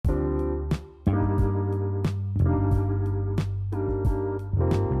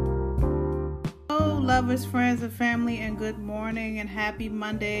lovers, friends, and family, and good morning, and happy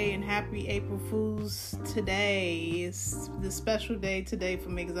Monday, and happy April Fools today. It's the special day today for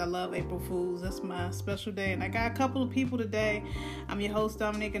me because I love April Fools. That's my special day, and I got a couple of people today. I'm your host,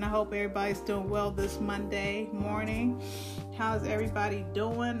 Dominique, and I hope everybody's doing well this Monday morning. How's everybody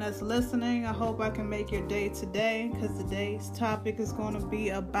doing that's listening? I hope I can make your day today because today's topic is going to be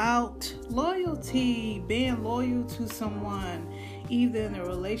about loyalty, being loyal to someone, either in a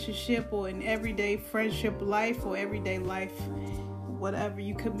relationship or in everyday friendship life or everyday life, whatever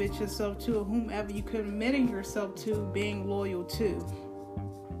you commit yourself to or whomever you committing yourself to, being loyal to.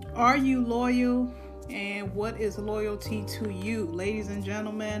 Are you loyal? And what is loyalty to you? Ladies and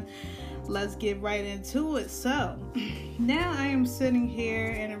gentlemen, let's get right into it. So now I am sitting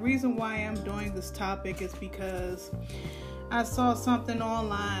here, and the reason why I'm doing this topic is because I saw something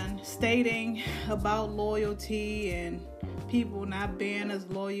online stating about loyalty and people not being as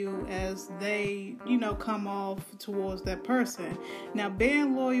loyal as they, come off towards that person. Now,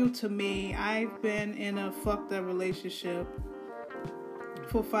 being loyal to me, I've been in a fucked up relationship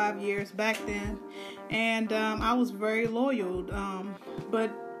for 5 years back then, and I was very loyal, but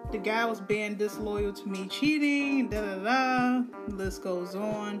the guy was being disloyal to me, cheating, the list goes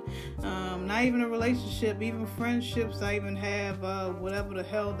on. Not even a relationship, even friendships. I even have whatever the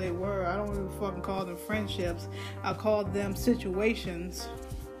hell they were. I don't even fucking call them friendships. I call them situations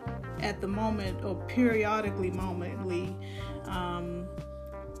at the moment or periodically, momently.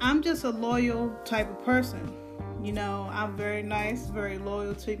 I'm just a loyal type of person. I'm very nice, very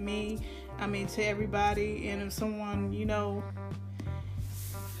loyal to me. To everybody. And if someone,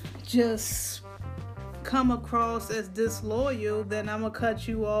 just come across as disloyal, then I'm gonna cut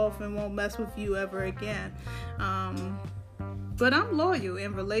you off and won't mess with you ever again. But I'm loyal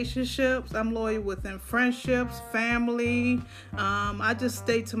in relationships. I'm loyal within friendships, family. I just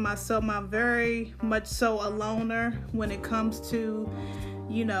stay to myself. I'm very much so a loner when it comes to,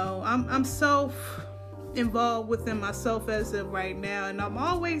 I'm self involved within myself as of right now, and I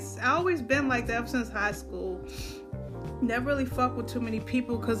always been like that ever since high school. Never really fuck with too many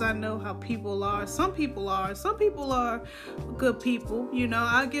people because I know how people are. Some people are good people.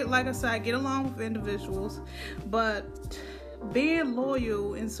 I get along with individuals, but being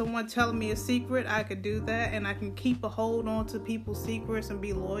loyal and someone telling me a secret, I could do that, and I can keep a hold on to people's secrets and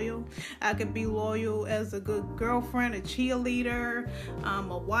be loyal. I could be loyal as a good girlfriend, a cheerleader,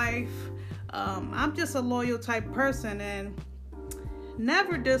 a wife. I'm just a loyal type person, and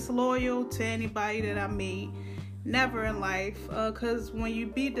never disloyal to anybody that I meet. Never in life, because when you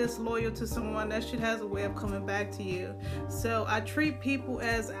be disloyal to someone, that shit has a way of coming back to you. So I treat people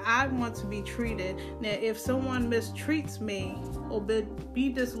as I want to be treated. Now, if someone mistreats me or be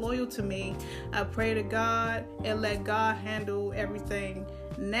disloyal to me, I pray to God and let God handle everything.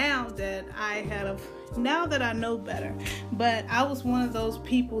 Now that I know better. But I was one of those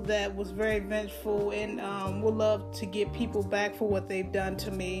people that was very vengeful and would love to get people back for what they've done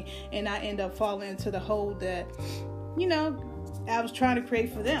to me, and I end up falling into the hole that, I was trying to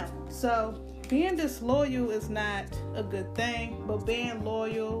create for them. So being disloyal is not a good thing, but being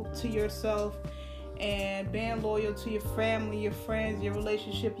loyal to yourself and being loyal to your family, your friends, your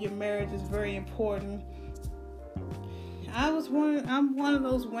relationship, your marriage is very important. I'm one of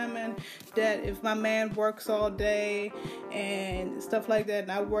those women that if my man works all day and stuff like that,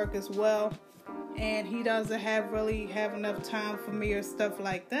 and I work as well, and he doesn't really have enough time for me or stuff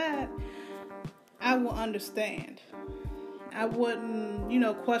like that, I will understand. I wouldn't,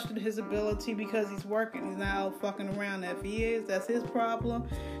 question his ability because he's working. He's not out fucking around. If he is, that's his problem.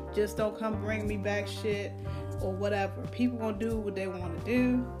 Just don't come bring me back shit or whatever. People gonna do what they want to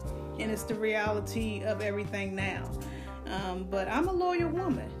do, and it's the reality of everything now. But I'm a loyal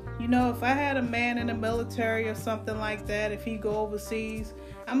woman. If I had a man in the military or something like that, if he go overseas,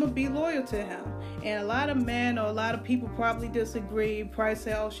 I'm going to be loyal to him. And a lot of men or a lot of people probably disagree, probably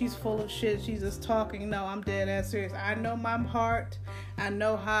say, oh, she's full of shit, she's just talking. No, I'm dead ass serious. I know my heart. I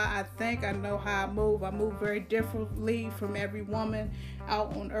know how I think. I know how I move. I move very differently from every woman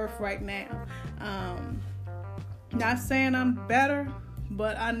out on earth right now. Not saying I'm better,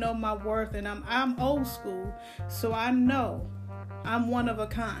 but I know my worth, and I'm old school, so I know I'm one of a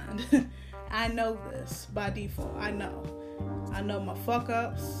kind. I know this by default. I know my fuck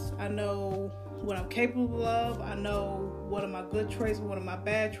ups. I know what I'm capable of. I know what are my good traits, what are my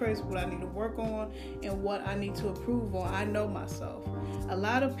bad traits, what I need to work on, and what I need to improve on. I know myself. A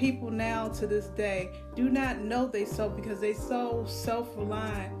lot of people now to this day do not know themselves because they so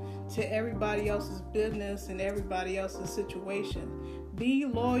self-reliant to everybody else's business and everybody else's situation. Be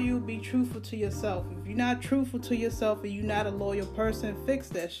loyal, be truthful to yourself. If you're not truthful to yourself and you're not a loyal person, fix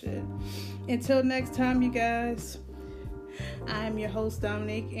that shit. Until next time, you guys, I am your host,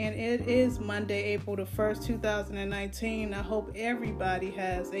 Dominique, and it is Monday, April the 1st, 2019. I hope everybody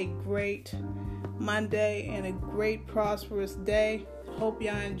has a great Monday and a great, prosperous day. Hope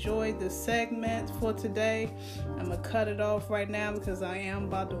y'all enjoyed the segment for today. I'm going to cut it off right now because I am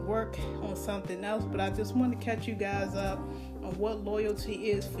about to work on something else, but I just want to catch you guys up on what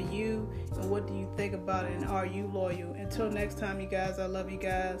loyalty is for you and what do you think about it and are you loyal. Until next time, you guys, I love you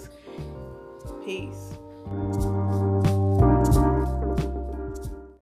guys. Peace.